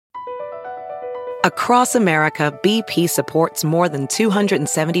Across America, BP supports more than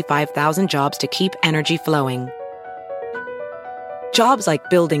 275,000 jobs to keep energy flowing. Jobs like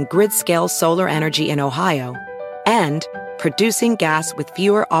building grid-scale solar energy in Ohio and producing gas with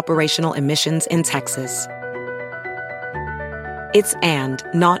fewer operational emissions in Texas. It's and,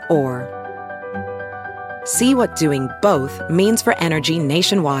 not or. See what doing both means for energy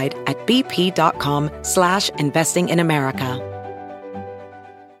nationwide at bp.com/investing in America.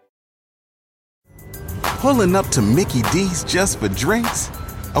 Pulling up to Mickey D's just for drinks?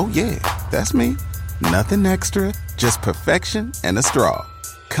 Oh yeah, that's me. Nothing extra, just perfection and a straw.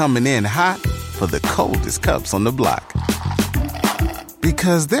 Coming in hot for the coldest cups on the block.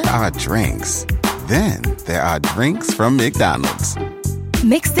 Because there are drinks. Then there are drinks from McDonald's.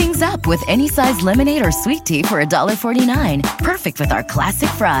 Mix things up with any size lemonade or sweet tea for $1.49. Perfect with our classic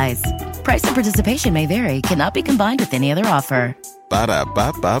fries. Price and participation may vary. Cannot be combined with any other offer.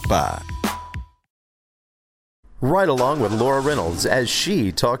 Ba-da-ba-ba-ba. Right along with Laura Reynolds as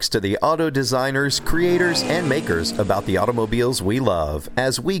she talks to the auto designers, creators, and makers about the automobiles we love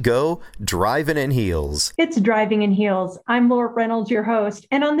as we go Driving in Heels. It's Driving in Heels. I'm Laura Reynolds, your host.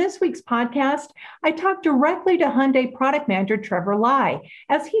 And on this week's podcast, I talk directly to Hyundai product manager Trevor Lai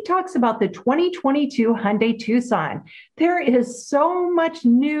as he talks about the 2022 Hyundai Tucson. There is so much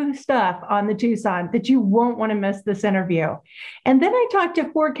new stuff on the Tucson that you won't want to miss this interview. And then I talked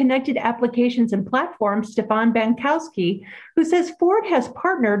to Ford Connected Applications and Platforms, Stefan Bankowski, who says Ford has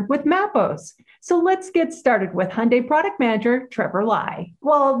partnered with Mapos. So let's get started with Hyundai product manager Trevor Lai.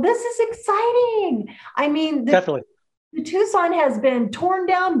 Well, this is exciting. I mean, definitely. The Tucson has been torn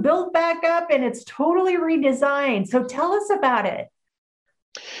down, built back up, and it's totally redesigned. So tell us about it.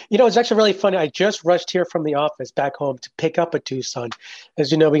 You know, it's actually really funny. I just rushed here from the office back home to pick up a Tucson. As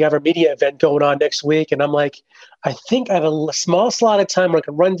you know, we have our media event going on next week. And I'm like, I think I have a small slot of time where I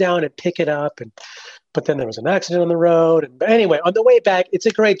can run down and pick it up. But then there was an accident on the road. But anyway, on the way back, it's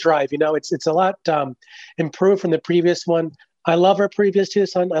a great drive. You know, it's a lot improved from the previous one. I love our previous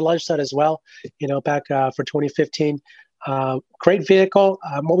Tucson. I launched that as well, you know, back for 2015. Great vehicle.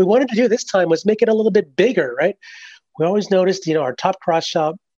 What we wanted to do this time was make it a little bit bigger, right? We always noticed, you know, our top cross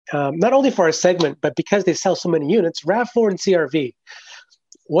shop, not only for our segment, but because they sell so many units, RAV4 and CRV.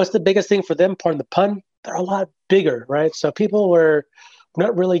 What's the biggest thing for them? Pardon the pun. They're a lot bigger, right? So people were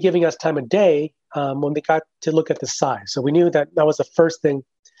not really giving us time of day when they got to look at the size. So we knew that that was the first thing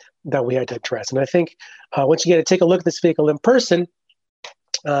that we had to address. And I think once you get to take a look at this vehicle in person,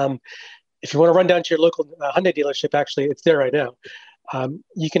 if you want to run down to your local Hyundai dealership, actually, it's there right now.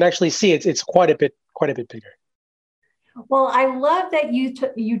 You can actually see it's quite a bit bigger. Well, I love that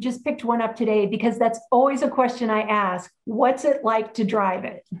you just picked one up today because that's always a question I ask. What's it like to drive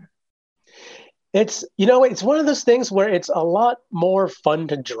it? It's, you know, it's one of those things where it's a lot more fun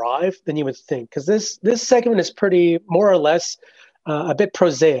to drive than you would think, because this segment is pretty more or less a bit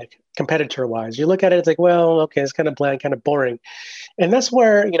prosaic competitor-wise. You look at it, it's like, well, okay, it's kind of bland, kind of boring. And that's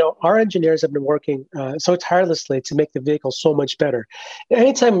where, you know, our engineers have been working so tirelessly to make the vehicle so much better.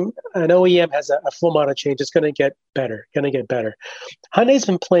 Anytime an OEM has a full model change, it's going to get better, Hyundai's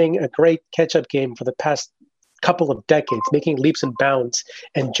been playing a great catch-up game for the past couple of decades, making leaps and bounds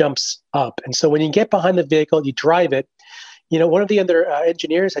and jumps up. And so when you get behind the vehicle, you drive it. You know, one of the other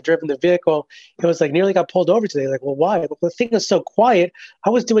engineers had driven the vehicle. It was like nearly got pulled over today. Like, well, why? Well, the thing is so quiet.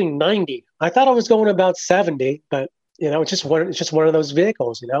 I was doing 90. I thought I was going about 70, but you know, it's just one of those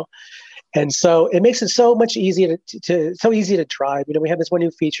vehicles, you know. And so it makes it so much easier so easy to drive. You know, we have this one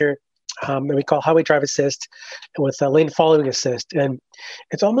new feature that we call Highway Drive Assist, with lane following assist, and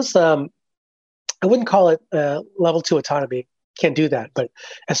it's almost I wouldn't call it level 2 autonomy. Can't do that. But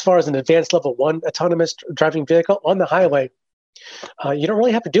as far as an advanced level 1 autonomous driving vehicle on the highway, you don't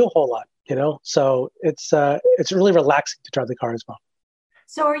really have to do a whole lot, you know. So it's really relaxing to drive the car as well.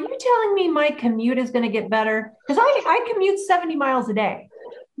 So are you telling me my commute is going to get better? Because I commute 70 miles a day.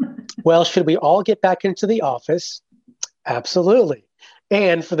 Well, should we all get back into the office? Absolutely.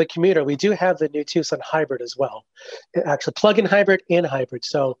 And for the commuter, we do have the new Tucson hybrid as well. Actually, plug-in hybrid and hybrid.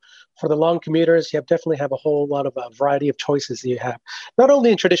 So for the long commuters, you definitely have a whole lot of variety of choices that you have, not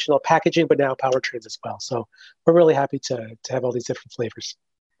only in traditional packaging, but now powertrains as well. So we're really happy to have all these different flavors.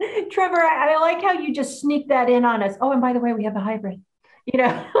 Trevor, I like how you just sneak that in on us. Oh, and by the way, we have a hybrid. You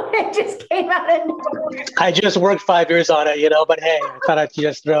know, it just came out of nowhere. I just worked 5 years on it, you know, but hey, I thought I'd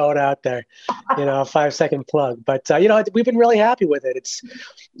just throw it out there, you know, a 5-second plug. But, you know, we've been really happy with it. It's,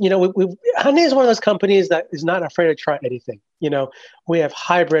 you know, Hyundai is one of those companies that is not afraid to try anything. You know, we have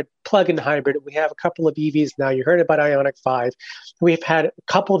hybrid, plug-in hybrid. We have a couple of EVs now. You heard about Ioniq 5. We've had a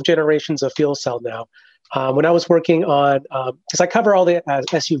couple of generations of fuel cell now. When I was working on, because I cover all the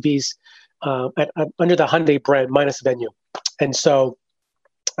SUVs under the Hyundai brand minus Venue. And so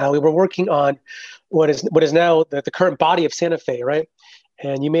we were working on what is now the current body of Santa Fe, right?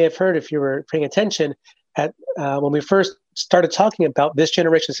 And you may have heard, if you were paying attention, at when we first started talking about this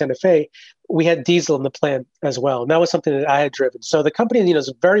generation Santa Fe, we had diesel in the plan as well. And that was something that I had driven. So the company,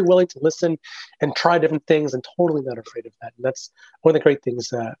 is very willing to listen and try different things and totally not afraid of that. And that's one of the great things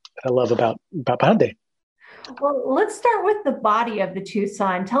that I love about Hyundai. Well, let's start with the body of the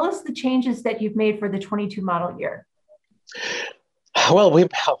Tucson. Tell us the changes that you've made for the 22 model year. Well,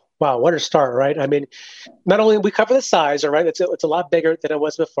 wow, what a start, right? I mean, not only we cover the size, all right, it's a lot bigger than it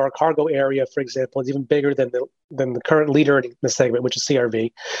was before. Cargo area, for example, is even bigger than the current leader in the segment, which is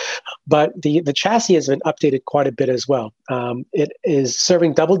CRV. But the chassis has been updated quite a bit as well. It is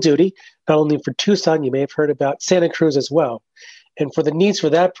serving double duty, not only for Tucson, you may have heard about Santa Cruz as well. And for the needs for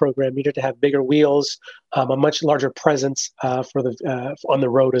that program, you needed to have bigger wheels, a much larger presence on the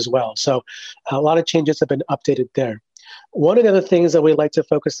road as well. So a lot of changes have been updated there. One of the other things that we like to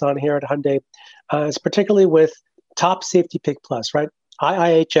focus on here at Hyundai is particularly with Top Safety Pick Plus, right?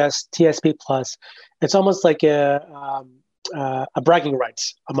 IIHS, TSP Plus. It's almost like a bragging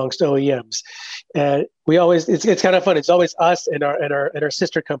rights amongst OEMs. And it's kind of fun. It's always us and our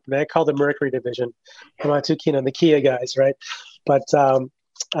sister company. I call the Mercury division. I'm not too keen on the Kia guys, right? But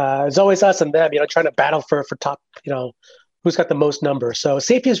it's always us and them, trying to battle for top, who's got the most numbers. So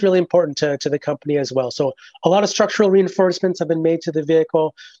safety is really important to the company as well. So a lot of structural reinforcements have been made to the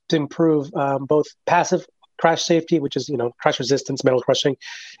vehicle to improve both passive crash safety, which is, crash resistance, metal crushing,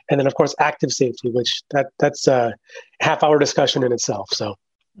 and then of course active safety, which that's a half-hour discussion in itself. So.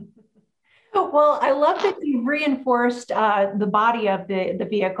 Well, I love that you reinforced the body of the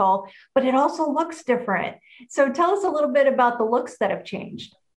vehicle, but it also looks different. So tell us a little bit about the looks that have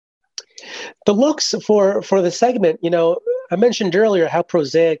changed. The looks for the segment, I mentioned earlier how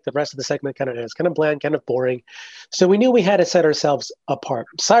prosaic the rest of the segment kind of is, kind of bland, kind of boring. So we knew we had to set ourselves apart.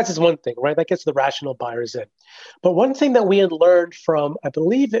 Size is one thing, right? That gets the rational buyers in. But one thing that we had learned from, I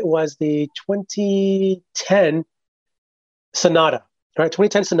believe it was the 2010 Sonata, right?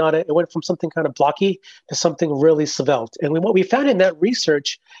 2010 Sonata, it went from something kind of blocky to something really svelte. And what we found in that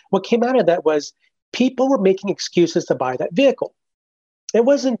research, what came out of that was people were making excuses to buy that vehicle. It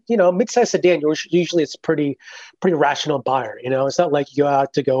wasn't, mid-size sedan. Usually, it's pretty rational buyer. It's not like you go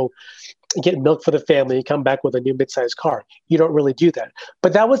out to go get milk for the family and come back with a new mid-size car. You don't really do that.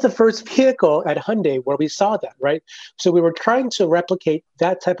 But that was the first vehicle at Hyundai where we saw that, right? So we were trying to replicate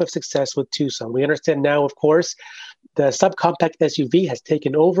that type of success with Tucson. We understand now, of course, the subcompact SUV has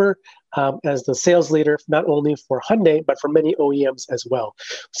taken over as the sales leader, not only for Hyundai, but for many OEMs as well.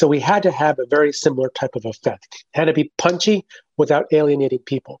 So we had to have a very similar type of effect. It had to be punchy without alienating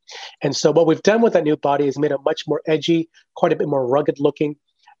people. And so what we've done with that new body is made it much more edgy, quite a bit more rugged looking,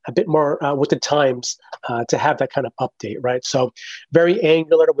 a bit more with the times to have that kind of update, right? So very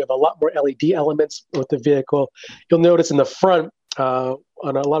angular. We have a lot more LED elements with the vehicle. You'll notice in the front, on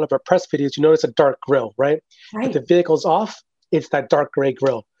a lot of our press videos, you notice a dark grille, right? If the vehicle's off, it's that dark gray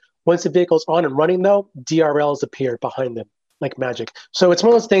grille. Once the vehicle's on and running, though, DRLs appear behind them like magic. So it's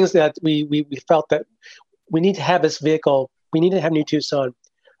one of those things that we felt that we need to have this vehicle, we need to have new Tucson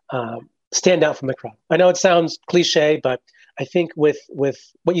stand out from the crowd. I know it sounds cliche, but I think with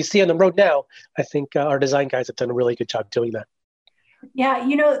what you see on the road now, I think our design guys have done a really good job doing that. Yeah,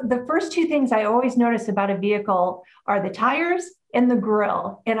 the first two things I always notice about a vehicle are the tires and the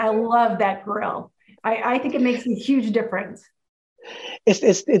grille. And I love that grille. I think it makes a huge difference.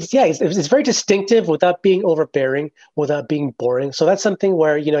 It's very distinctive without being overbearing, without being boring. So that's something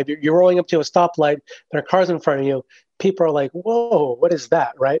where, if you're rolling up to a stoplight, there are cars in front of you, people are like, whoa, what is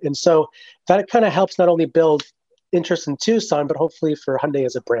that, right? And so that kind of helps not only build interest in Tucson, but hopefully for Hyundai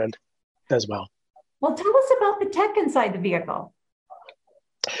as a brand as well. Well, tell us about the tech inside the vehicle.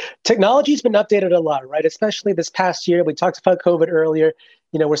 Technology's been updated a lot, right? Especially this past year. We talked about COVID earlier.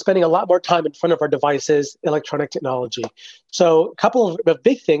 We're spending a lot more time in front of our devices, electronic technology. So a couple of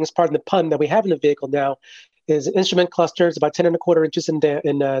big things, pardon the pun, that we have in the vehicle now is an instrument cluster. It's about 10.25 inches in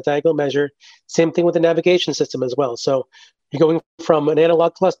diagonal measure. Same thing with the navigation system as well. So you're going from an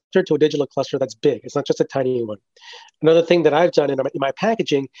analog cluster to a digital cluster that's big. It's not just a tiny one. Another thing that I've done in my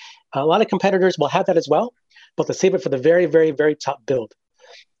packaging, a lot of competitors will have that as well, but to save it for the very, very, very top build.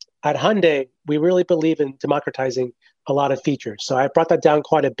 At Hyundai, we really believe in democratizing a lot of features. So I brought that down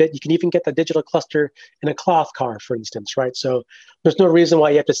quite a bit. You can even get the digital cluster in a cloth car, for instance, right? So there's no reason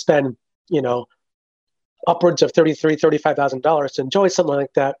why you have to spend, upwards of $33,000, $35,000 to enjoy something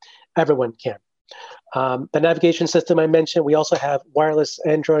like that. Everyone can. The navigation system I mentioned, we also have wireless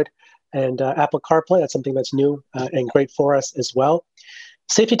Android and Apple CarPlay. That's something that's new and great for us as well.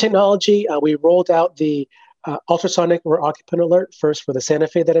 Safety technology, we rolled out the ultrasonic rear occupant alert first for the Santa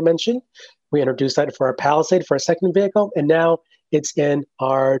Fe that I mentioned. We introduced that for our Palisade for our second vehicle, and now it's in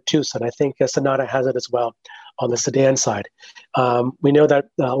our Tucson. I think Sonata has it as well on the sedan side. We know that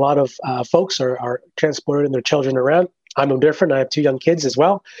a lot of folks are transporting their children around. I'm no different. I have 2 young kids as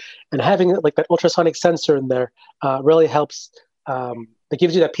well, and having like that ultrasonic sensor in there really helps. It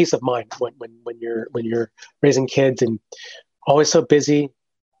gives you that peace of mind when you're raising kids and always so busy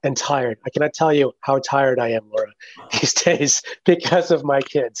and tired. I cannot tell you how tired I am, Laura, these days because of my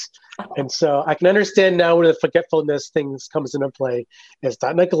kids. And so I can understand now where the forgetfulness things comes into play. It's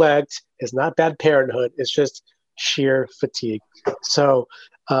not neglect. It's not bad parenthood. It's just sheer fatigue. So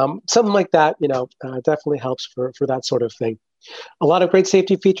something like that, definitely helps for that sort of thing. A lot of great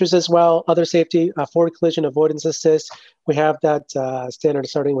safety features as well. Other safety, forward collision avoidance assist. We have that standard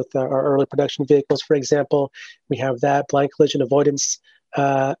starting with our early production vehicles, for example. We have that blind collision avoidance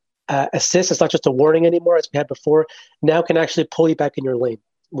assist. It's not just a warning anymore, as we had before. Now can actually pull you back in your lane,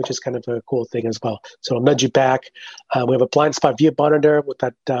 which is kind of a cool thing as well. So it'll nudge you back. We have a blind spot view monitor with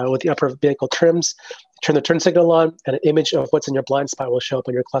that with the upper vehicle trims. Turn the turn signal on, and an image of what's in your blind spot will show up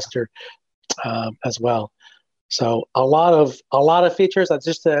on your cluster as well. So a lot of features. That's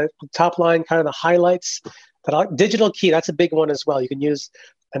just the top line, kind of the highlights. Digital key, that's a big one as well. You can use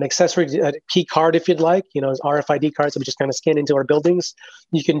an accessory key card if you'd like, RFID cards that we just kind of scan into our buildings.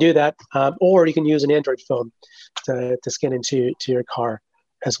 You can do that, or you can use an Android phone to scan into your car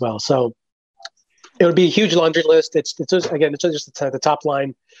as well. So it would be a huge laundry list. It's just the top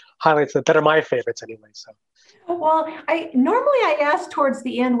line highlights that are my favorites anyway. So. Well, I ask towards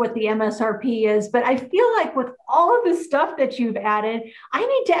the end what the MSRP is, but I feel like with all of the stuff that you've added, I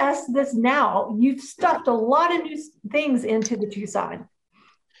need to ask this now. You've stuffed a lot of new things into the Tucson.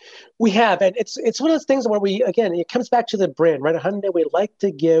 We have, and it's one of those things where it comes back to the brand, right? At Hyundai, we like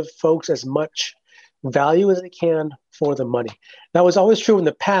to give folks as much value as they can for the money. That was always true in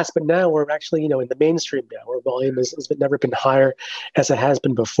the past, but now we're actually, in the mainstream now. Our volume has never been higher as it has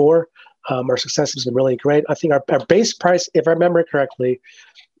been before. Our success has been really great. I think our base price, if I remember correctly,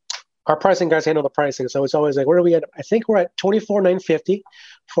 our pricing guys handle the pricing. So it's always like, where are we at? I think we're at $24,950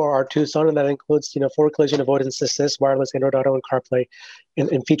 for our Tucson, and that includes, forward collision avoidance assist, wireless Android Auto, and CarPlay,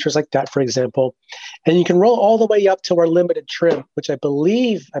 and features like that, for example. And you can roll all the way up to our limited trim, which I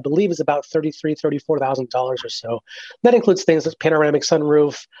believe is about $34,000 or so. That includes things like panoramic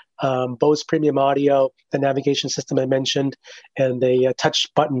sunroof, Bose premium audio, the navigation system I mentioned, and the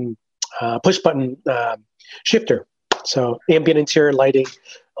push button shifter. So ambient interior lighting,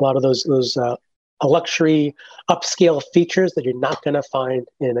 a lot of those luxury upscale features that you're not going to find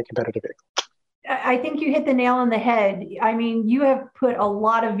in a competitive vehicle. I think you hit the nail on the head. I mean, you have put a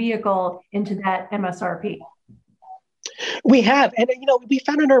lot of vehicle into that MSRP. We have, and we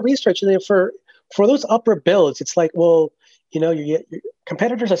found in our research that for those upper builds, it's like, well, your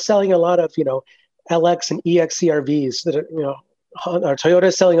competitors are selling a lot of LX and EX CRVs that are, Toyota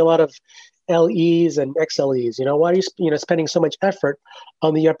is selling a lot of LEs and XLEs. Why are you spending so much effort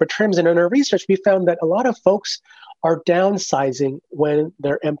on the upper trims? And in our research, we found that a lot of folks are downsizing when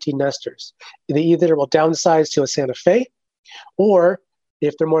they're empty nesters. They either will downsize to a Santa Fe, or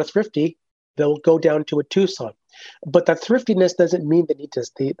if they're more thrifty, they'll go down to a Tucson. But that thriftiness doesn't mean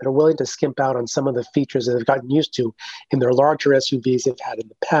they're willing to skimp out on some of the features that they've gotten used to in their larger SUVs they've had in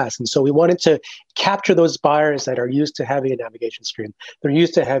the past. And so we wanted to capture those buyers that are used to having a navigation screen. They're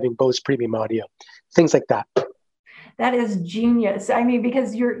used to having Bose premium audio, things like that. That is genius. I mean,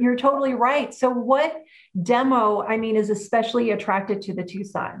 because you're totally right. So what demo, is especially attracted to the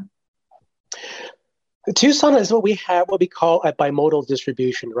Tucson? The Tucson is what we call a bimodal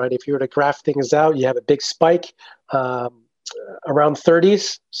distribution, right? If you were to graph things out, you have a big spike around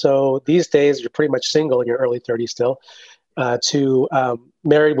 30s. So these days, you're pretty much single in your early 30s still, to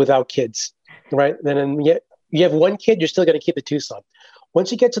married without kids, right? Then you have one kid, you're still going to keep the Tucson.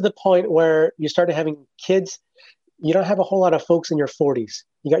 Once you get to the point where you start having kids, you don't have a whole lot of folks in your 40s.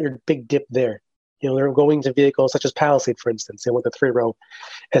 You got your big dip there. They're going to vehicles such as Palisade, for instance. They want the 3-row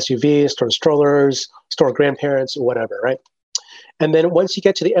SUV, store strollers, store grandparents, or whatever, right? And then once you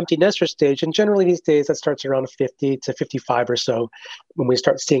get to the empty nester stage, and generally these days that starts around 50 to 55 or so when we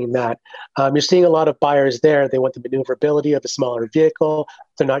start seeing that. You're seeing a lot of buyers there. They want the maneuverability of a smaller vehicle.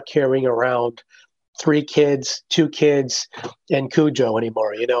 They're not carrying around 3 kids, 2 kids, and Cujo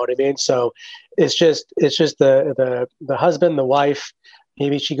anymore. You know what I mean? So it's just the husband, the wife.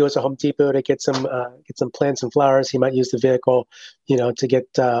 Maybe she goes to Home Depot to get some plants and flowers. He might use the vehicle, to get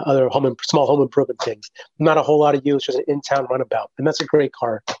other small home improvement things. Not a whole lot of use, just an in-town runabout, and that's a great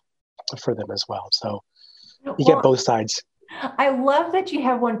car for them as well. So you get both sides. I love that you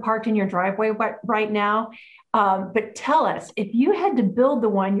have one parked in your driveway right now. But tell us, if you had to build the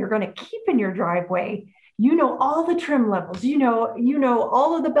one you're going to keep in your driveway, you know all the trim levels, you know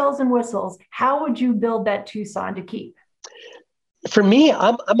all of the bells and whistles. How would you build that Tucson to keep? For me,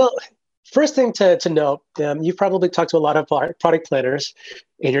 I'm a first thing to note. You've probably talked to a lot of product planners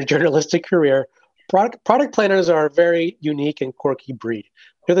in your journalistic career. Product planners are a very unique and quirky breed.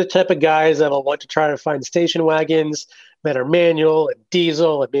 They're the type of guys that will want to try to find station wagons that are manual and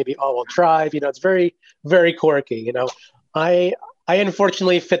diesel and maybe all-wheel drive. It's very, very quirky. I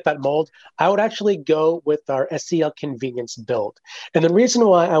unfortunately fit that mold. I would actually go with our SEL convenience build. And the reason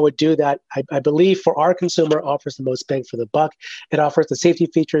why I would do that, I believe for our consumer, offers the most bang for the buck. It offers the safety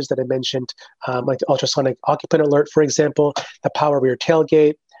features that I mentioned, like the ultrasonic occupant alert, for example, the power rear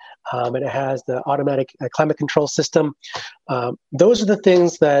tailgate, and it has the automatic climate control system. Those are the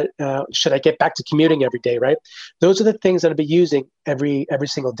things that, should I get back to commuting every day, right? Those are the things that I'll be using every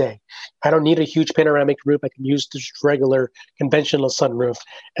single day. I don't need a huge panoramic roof. I can use just regular conventional sunroof.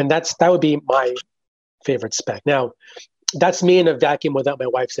 And that would be my favorite spec. Now, that's me in a vacuum without my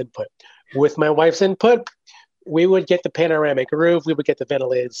wife's input. With my wife's input, we would get the panoramic roof, we would get the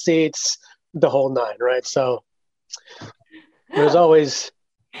ventilated seats, the whole nine, right? So there's always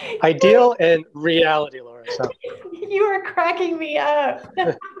ideal and reality, Laura. So. You are cracking me up.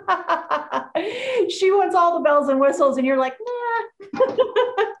 She wants all the bells and whistles, and you're like, nah.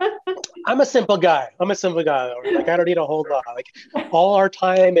 I'm a simple guy. Laura. Like, I don't need a whole lot. Like, all our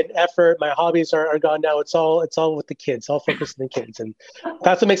time and effort, my hobbies are gone now. It's all with the kids. All focused on the kids, and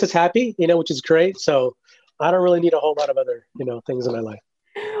that's what makes us happy. Which is great. So I don't really need a whole lot of other things in my life.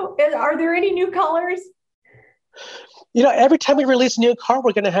 Are there any new colors? Every time we release a new car,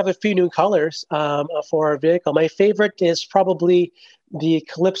 we're going to have a few new colors for our vehicle. My favorite is probably the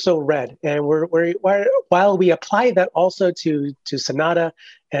Calypso Red. And while we apply that also to Sonata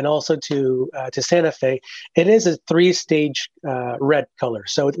and also to Santa Fe, it is a 3-stage red color.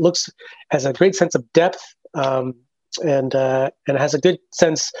 So it has a great sense of depth and it has a good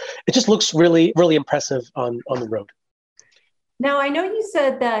sense. It just looks really, really impressive on the road. Now, I know you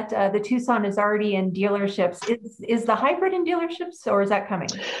said that the Tucson is already in dealerships. Is the hybrid in dealerships, or is that coming?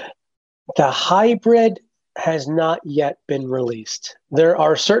 The hybrid has not yet been released. There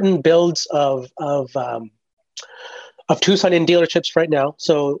are certain builds of Tucson in dealerships right now.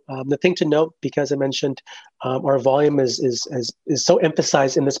 So the thing to note, because I mentioned our volume is so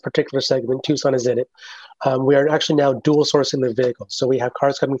emphasized in this particular segment, Tucson is in it. We are actually now dual sourcing the vehicle. So we have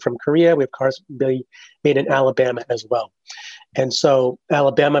cars coming from Korea. We have cars being made in Alabama as well. And so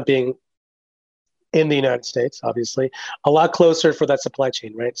Alabama being in the United States, obviously, a lot closer for that supply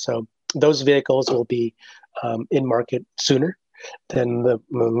chain, right? So those vehicles will be in market sooner than the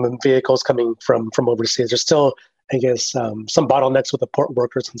vehicles coming from overseas. There's still, I guess, some bottlenecks with the port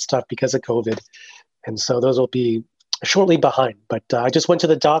workers and stuff because of COVID. And so those will be shortly behind. But I just went to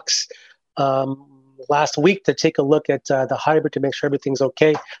the docks last week to take a look at the hybrid to make sure everything's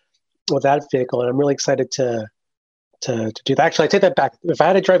okay with that vehicle. And I'm really excited to do that. Actually, I take that back. If I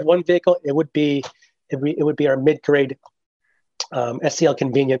had to drive one vehicle, it would be our mid-grade SEL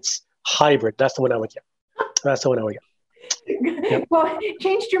convenience hybrid. That's the one I would get. Yep. Well,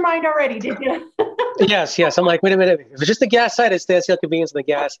 changed your mind already, did you? Yes. I'm like, wait a minute. If it's just the gas side, it's the SEL convenience and the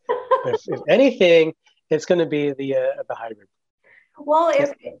gas. If anything, it's going to be the hybrid. Well,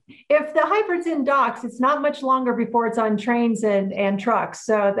 if the hybrid's in docks, it's not much longer before it's on trains and trucks.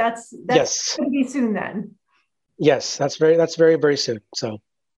 So that's yes. going to be soon then. Yes, that's very, very soon. So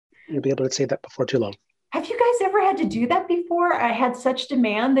you'll be able to see that before too long. Have you guys ever had to do that before? I had such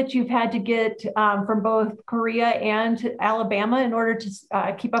demand that you've had to get from both Korea and Alabama in order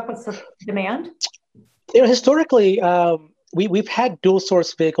to keep up with the demand? Historically, we've had dual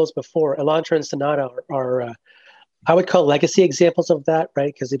source vehicles before. Elantra and Sonata are I would call legacy examples of that,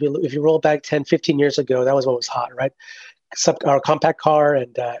 right? Because if you roll back 10, 15 years ago, that was what was hot, right? Our compact car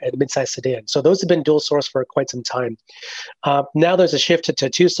and mid-size sedan. So those have been dual source for quite some time. Now there's a shift to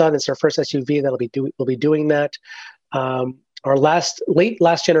Tucson. It's our first SUV that'll be doing that. Our late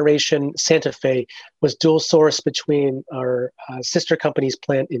generation Santa Fe was dual source between our sister company's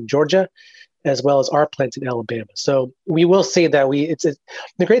plant in Georgia, as well as our plant in Alabama. So we will see that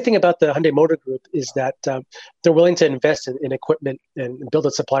the great thing about the Hyundai Motor Group is that they're willing to invest in equipment and build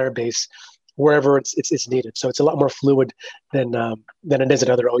a supplier base wherever it's needed. So it's a lot more fluid than it is at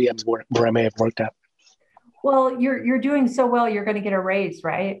other OEMs where I may have worked at. Well, you're doing so well, you're going to get a raise,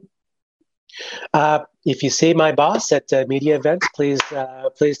 right? If you see my boss at media events, please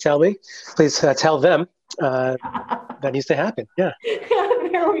tell me. Please tell them that needs to happen. Yeah.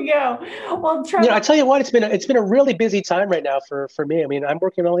 There we go. Well, Trevor, I tell you what, it's been a really busy time right now for me. I mean, I'm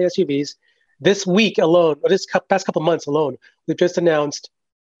working on all the SUVs. This week alone, or this past couple months alone, we've just announced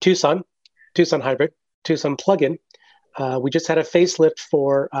Tucson Hybrid, Tucson plug-in. We just had a facelift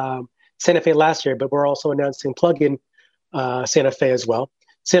for Santa Fe last year, but we're also announcing plug-in Santa Fe as well.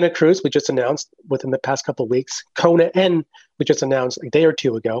 Santa Cruz, we just announced within the past couple of weeks. Kona N, we just announced a day or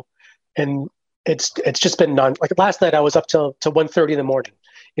two ago. And it's just been like last night I was up till 1:30 in the morning,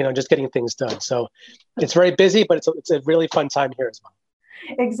 just getting things done. So it's very busy, but it's a really fun time here as well.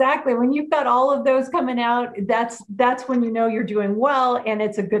 Exactly. When you've got all of those coming out, that's when you're doing well, and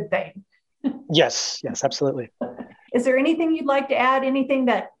it's a good thing. Yes, absolutely. Is there anything you'd like to add? Anything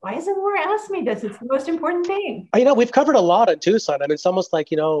why hasn't Laura asked me this? It's the most important thing. We've covered a lot on Tucson. I mean, it's almost like,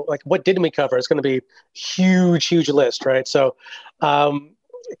 like what didn't we cover? It's going to be a huge list, right? So a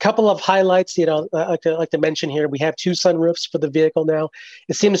couple of highlights, I like to mention here. We have 2 sunroofs for the vehicle now.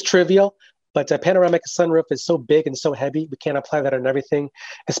 It seems trivial, but a panoramic sunroof is so big and so heavy, we can't apply that on everything,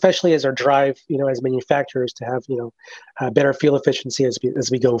 especially as our drive, as manufacturers to have, better fuel efficiency as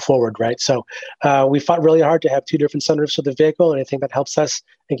we go forward, right? So we fought really hard to have 2 different sunroofs for the vehicle, and I think that helps us,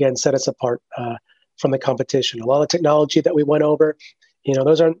 again, set us apart from the competition. A lot of technology that we went over,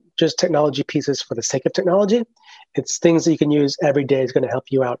 those aren't just technology pieces for the sake of technology. It's things that you can use every day is going to help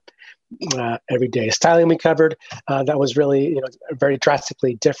you out every day. Styling we covered, that was really, very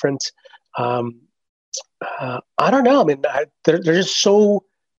drastically different. I don't know. I mean, there's just so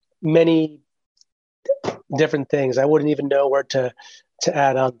many different things. I wouldn't even know where to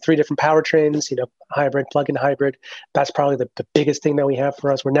add on. 3 different powertrains, hybrid, plug-in hybrid. That's probably the biggest thing that we have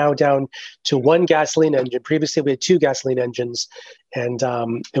for us. We're now down to 1 gasoline engine. Previously, we had 2 gasoline engines, and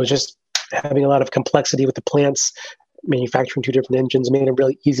it was just having a lot of complexity with the plants manufacturing 2 different engines. Made it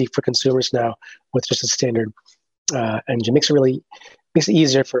really easy for consumers now with just a standard engine. Makes it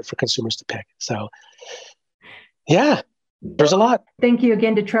easier for consumers to pick. So, yeah, there's a lot. Thank you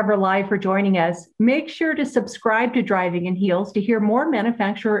again to Trevor Lai for joining us. Make sure to subscribe to Driving in Heels to hear more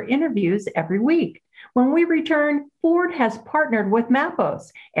manufacturer interviews every week. When we return, Ford has partnered with Mappos,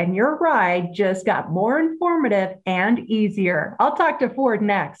 and your ride just got more informative and easier. I'll talk to Ford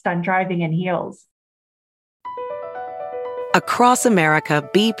next on Driving in Heels. Across America,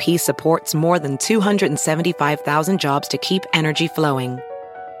 BP supports more than 275,000 jobs to keep energy flowing.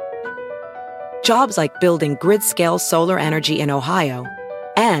 Jobs like building grid-scale solar energy in Ohio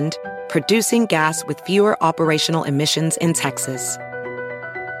and producing gas with fewer operational emissions in Texas.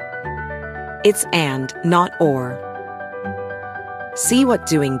 It's and, not or. See what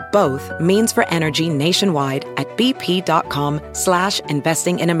doing both means for energy nationwide at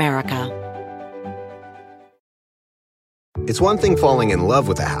bp.com/investing in America. It's one thing falling in love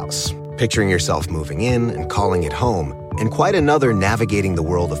with a house, picturing yourself moving in and calling it home, and quite another navigating the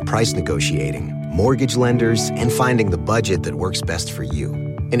world of price negotiating, mortgage lenders, and finding the budget that works best for you.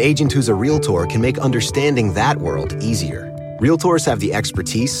 An agent who's a Realtor can make understanding that world easier. Realtors have the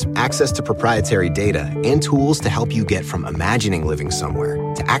expertise, access to proprietary data, and tools to help you get from imagining living somewhere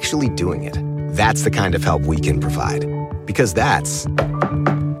to actually doing it. That's the kind of help we can provide. Because that's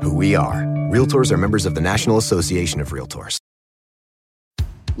who we are. Realtors are members of the National Association of Realtors.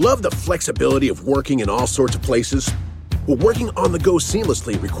 Love the flexibility of working in all sorts of places? Well, working on the go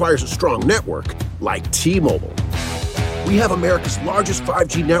seamlessly requires a strong network like T-Mobile. We have America's largest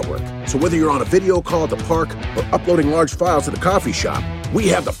 5G network, so whether you're on a video call at the park or uploading large files at the coffee shop, we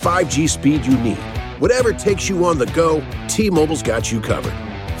have the 5G speed you need. Whatever takes you on the go, T-Mobile's got you covered.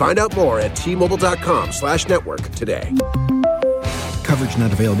 Find out more at T-Mobile.com/network today. Coverage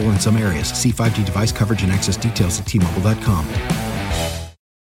not available in some areas. See 5G device coverage and access details at T-Mobile.com.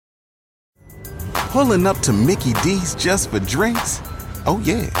 Pulling up to Mickey D's just for drinks? Oh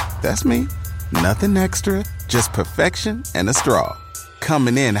yeah, that's me. Nothing extra, just perfection and a straw.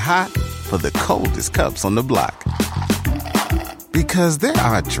 Coming in hot for the coldest cups on the block. Because there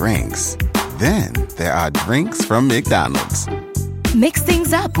are drinks. Then there are drinks from McDonald's. Mix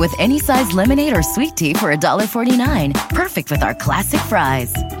things up with any size lemonade or sweet tea for $1.49. Perfect with our classic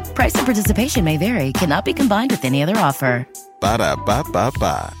fries. Price and participation may vary. Cannot be combined with any other offer.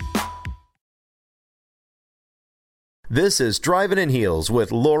 Ba-da-ba-ba-ba. This is Driving in Heels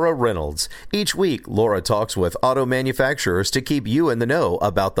with Laura Reynolds. Each week, Laura talks with auto manufacturers to keep you in the know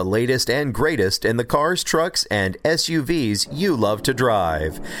about the latest and greatest in the cars, trucks, and SUVs you love to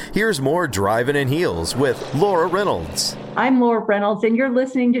drive. Here's more Driving in Heels with Laura Reynolds. I'm Laura Reynolds, and you're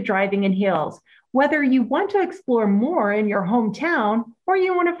listening to Driving in Heels. Whether you want to explore more in your hometown or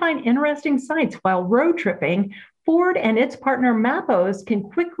you want to find interesting sights while road tripping, Ford and its partner Mappos can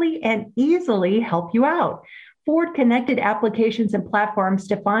quickly and easily help you out. Ford Connected Applications and Platforms,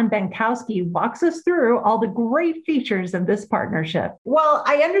 Stefan Bankowski, walks us through all the great features of this partnership. Well,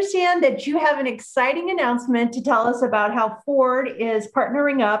 I understand that you have an exciting announcement to tell us about how Ford is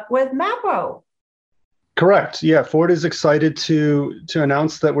partnering up with Mappo. Correct. Yeah, Ford is excited to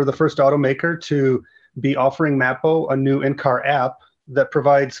announce that we're the first automaker to be offering Mappo, a new in-car app that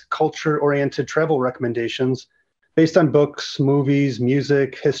provides culture-oriented travel recommendations based on books, movies,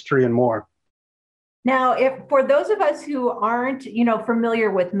 music, history, and more. Now, if for those of us who aren't,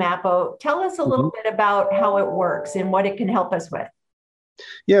 familiar with Mappo, tell us a little bit about how it works and what it can help us with.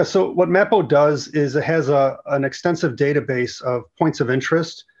 Yeah, so what Mappo does is it has an extensive database of points of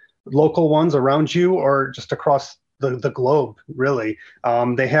interest, local ones around you or just across the globe, really.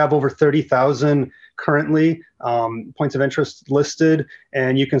 They have over 30,000 currently points of interest listed,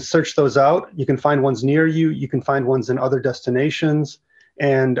 and you can search those out. You can find ones near you. You can find ones in other destinations,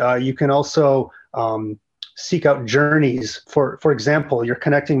 and you can also seek out journeys. For example, you're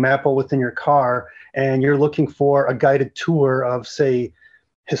connecting Mappo within your car, and you're looking for a guided tour of, say,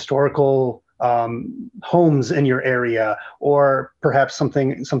 historical homes in your area, or perhaps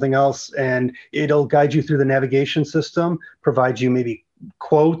something else, and it'll guide you through the navigation system, provide you maybe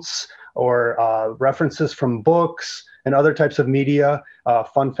quotes or references from books and other types of media,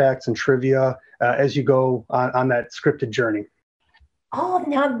 fun facts and trivia as you go on that scripted journey. Oh,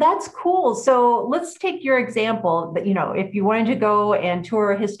 now that's cool. So let's take your example that, if you wanted to go and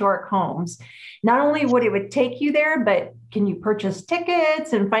tour historic homes, not only would it take you there, but can you purchase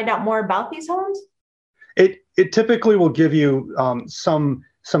tickets and find out more about these homes? It typically will give you some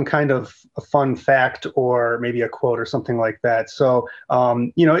kind of a fun fact or maybe a quote or something like that. So,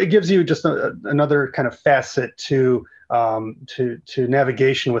 it gives you just another kind of facet to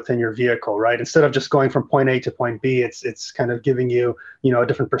navigation within your vehicle, right? Instead of just going from point A to point B, it's kind of giving you, a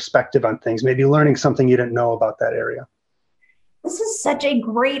different perspective on things, maybe learning something you didn't know about that area. This is such a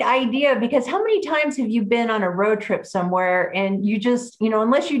great idea, because how many times have you been on a road trip somewhere and you just,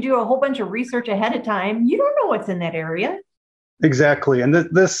 unless you do a whole bunch of research ahead of time, you don't know what's in that area? Exactly. And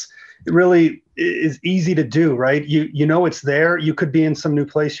this really is easy to do, right? You know it's there. You could be in some new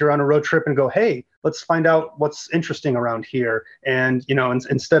place. You're on a road trip and go, hey, let's find out what's interesting around here. And,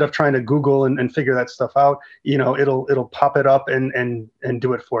 instead of trying to Google and figure that stuff out, it'll pop it up and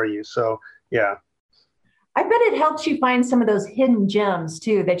do it for you. So, yeah. I bet it helps you find some of those hidden gems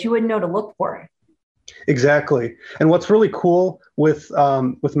too that you wouldn't know to look for. Exactly. And what's really cool with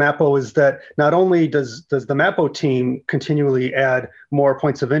Mappo is that not only does the Mappo team continually add more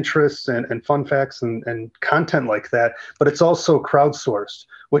points of interest and fun facts and content like that, but it's also crowdsourced,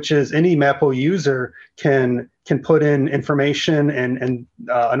 which is any Mappo user can put in information and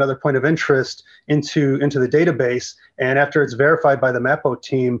another point of interest into the database. And after it's verified by the Mappo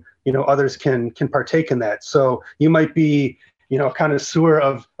team, others can partake in that. So you might be a connoisseur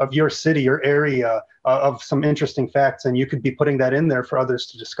of your city, your area, of some interesting facts, and you could be putting that in there for others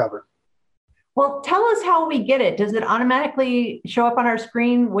to discover. Well, tell us how we get it. Does it automatically show up on our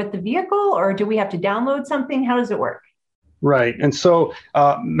screen with the vehicle, or do we have to download something? How does it work? Right. And so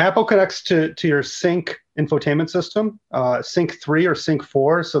Mappo connects to your Sync infotainment system, Sync 3 or Sync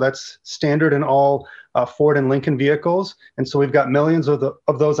 4. So that's standard in all Ford and Lincoln vehicles. And so we've got millions of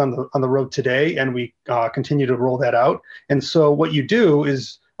those on the road today, and we continue to roll that out. And so what you do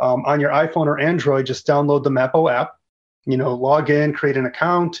is on your iPhone or Android, just download the Mappo app, log in, create an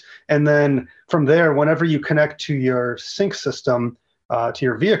account. And then from there, whenever you connect to your Sync system, to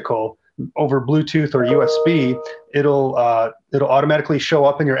your vehicle, over Bluetooth or USB, it'll automatically show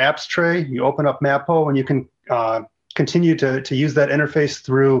up in your apps tray. You open up Mappo, and you can continue to use that interface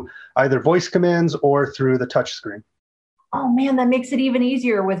through either voice commands or through the touch screen. Oh man, that makes it even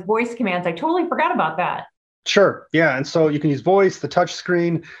easier with voice commands. I totally forgot about that. Sure. Yeah. And so you can use voice, the touch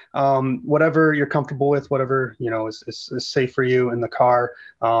screen, whatever you're comfortable with, whatever, is safe for you in the car.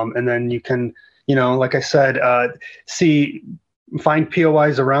 And then you can, like I said, find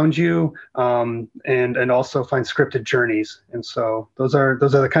POIs around you, and also find scripted journeys. And so those are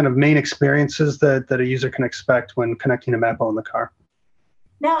the kind of main experiences that a user can expect when connecting to Mappo in the car.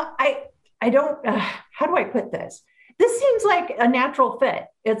 Now, I don't, how do I put this? This seems like a natural fit.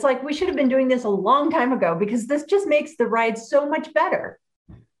 It's like we should have been doing this a long time ago, because this just makes the ride so much better.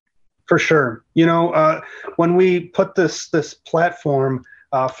 For sure. When we put this platform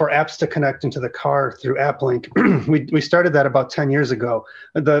for apps to connect into the car through AppLink, we started that about 10 years ago.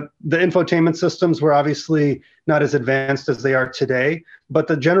 The infotainment systems were obviously not as advanced as they are today, but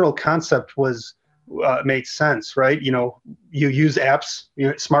the general concept was made sense, right? You use apps,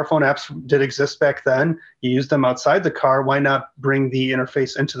 smartphone apps did exist back then. You use them outside the car. Why not bring the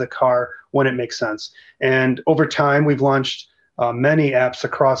interface into the car when it makes sense? And over time, we've launched many apps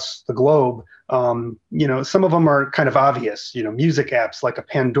across the globe. Some of them are kind of obvious, music apps like a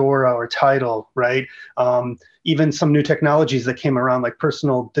Pandora or Tidal, right? Even some new technologies that came around like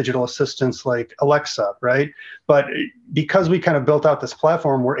personal digital assistants like Alexa, right? But because we kind of built out this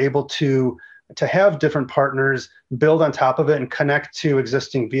platform, we're able to have different partners build on top of it and connect to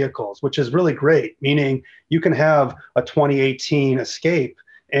existing vehicles, which is really great, meaning you can have a 2018 Escape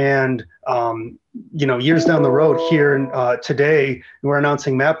and, years down the road here today, we're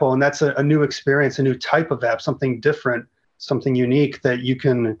announcing Mappo, and that's a new experience, a new type of app, something different, something unique that you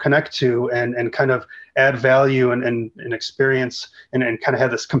can connect to and kind of add value and experience and kind of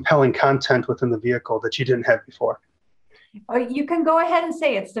have this compelling content within the vehicle that you didn't have before. You can go ahead and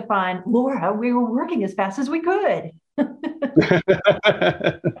say it, Stefan. Laura, we were working as fast as we could.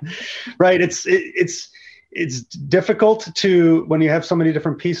 Right. It's difficult to, when you have so many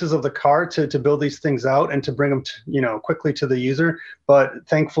different pieces of the car, to build these things out and to bring them quickly to the user. But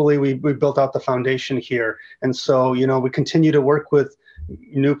thankfully, we built out the foundation here. And so, we continue to work with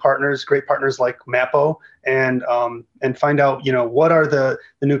new partners, great partners like Mappo, and find out, what are the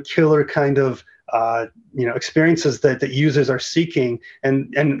new killer kind of experiences that users are seeking.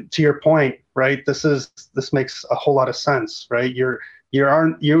 And to your point, right, this makes a whole lot of sense, right? You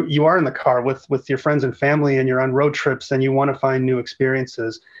are in the car with your friends and family, and you're on road trips, and you want to find new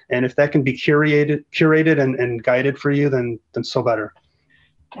experiences. And if that can be curated and guided for you, then so better.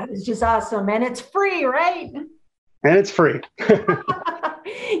 That is just awesome. And it's free, right? And it's free.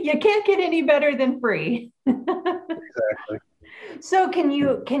 You can't get any better than free. Exactly. So can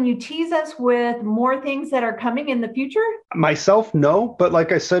you tease us with more things that are coming in the future? Myself, no. But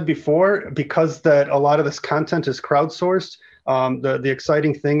like I said before, because that a lot of this content is crowdsourced, the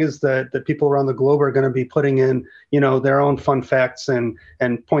exciting thing is that people around the globe are going to be putting in, their own fun facts and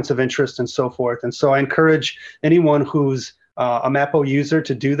points of interest and so forth. And so I encourage anyone who's a Mappo user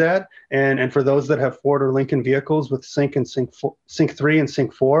to do that. And for those that have Ford or Lincoln vehicles with Sync and Sync 3 and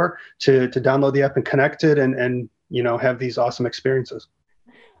Sync 4 to download the app and connect it and have these awesome experiences.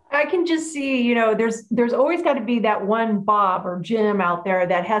 I can just see, there's always got to be that one Bob or Jim out there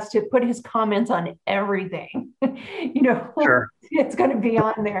that has to put his comments on everything. Sure. It's going to be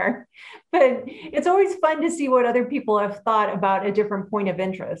on there. But it's always fun to see what other people have thought about a different point of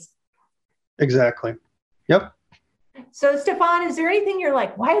interest. Exactly. Yep. So, Stefan, is there anything you're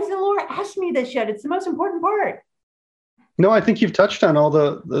like, why hasn't Laura asked me this yet? It's the most important part. No, I think you've touched on all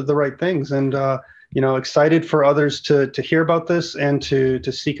the right things. And, excited for others to hear about this and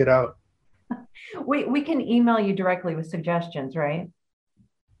to seek it out. We can email you directly with suggestions, right?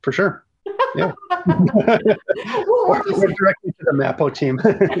 For sure. Yeah. Or directly to the Mappo team.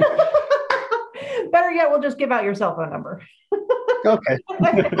 Better yet, we'll just give out your cell phone number. Okay.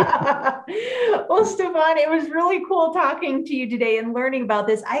 Well, Stefan, it was really cool talking to you today and learning about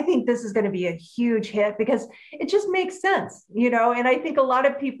this. I think this is going to be a huge hit because it just makes sense, and I think a lot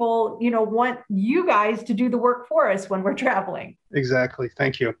of people, want you guys to do the work for us when we're traveling. Exactly.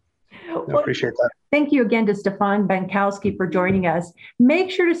 Thank you. I appreciate that. Thank you again to Stefan Bankowski for joining us.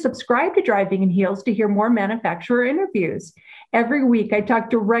 Make sure to subscribe to Driving in Heels to hear more manufacturer interviews. Every week, I talk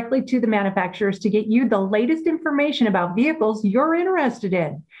directly to the manufacturers to get you the latest information about vehicles you're interested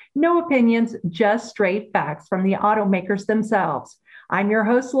in. No opinions, just straight facts from the automakers themselves. I'm your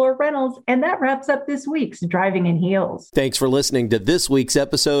host, Laura Reynolds, and that wraps up this week's Driving in Heels. Thanks for listening to this week's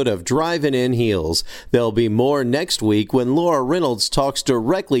episode of Driving in Heels. There'll be more next week when Laura Reynolds talks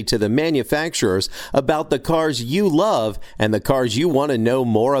directly to the manufacturers about the cars you love and the cars you want to know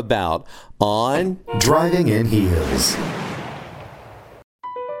more about on Driving in Heels.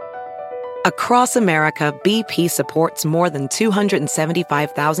 Across America, BP supports more than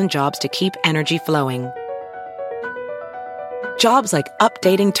 275,000 jobs to keep energy flowing. Jobs like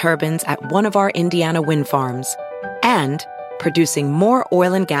updating turbines at one of our Indiana wind farms and producing more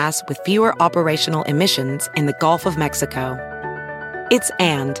oil and gas with fewer operational emissions in the Gulf of Mexico. It's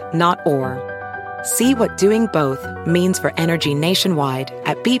and, not or. See what doing both means for energy nationwide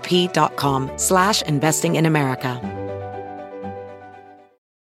at bp.com/investing in America.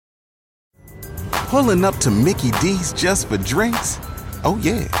 Pulling up to Mickey D's just for drinks? Oh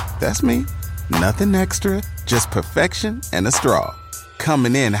yeah, that's me. Nothing extra, just perfection and a straw.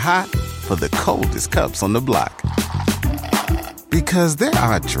 Coming in hot for the coldest cups on the block. Because there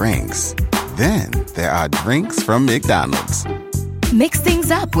are drinks. Then there are drinks from McDonald's. Mix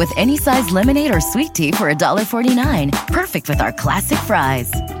things up with any size lemonade or sweet tea for $1.49. Perfect with our classic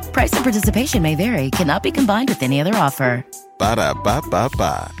fries. Price and participation may vary, cannot be combined with any other offer.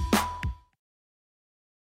 Ba-da-ba-ba-ba.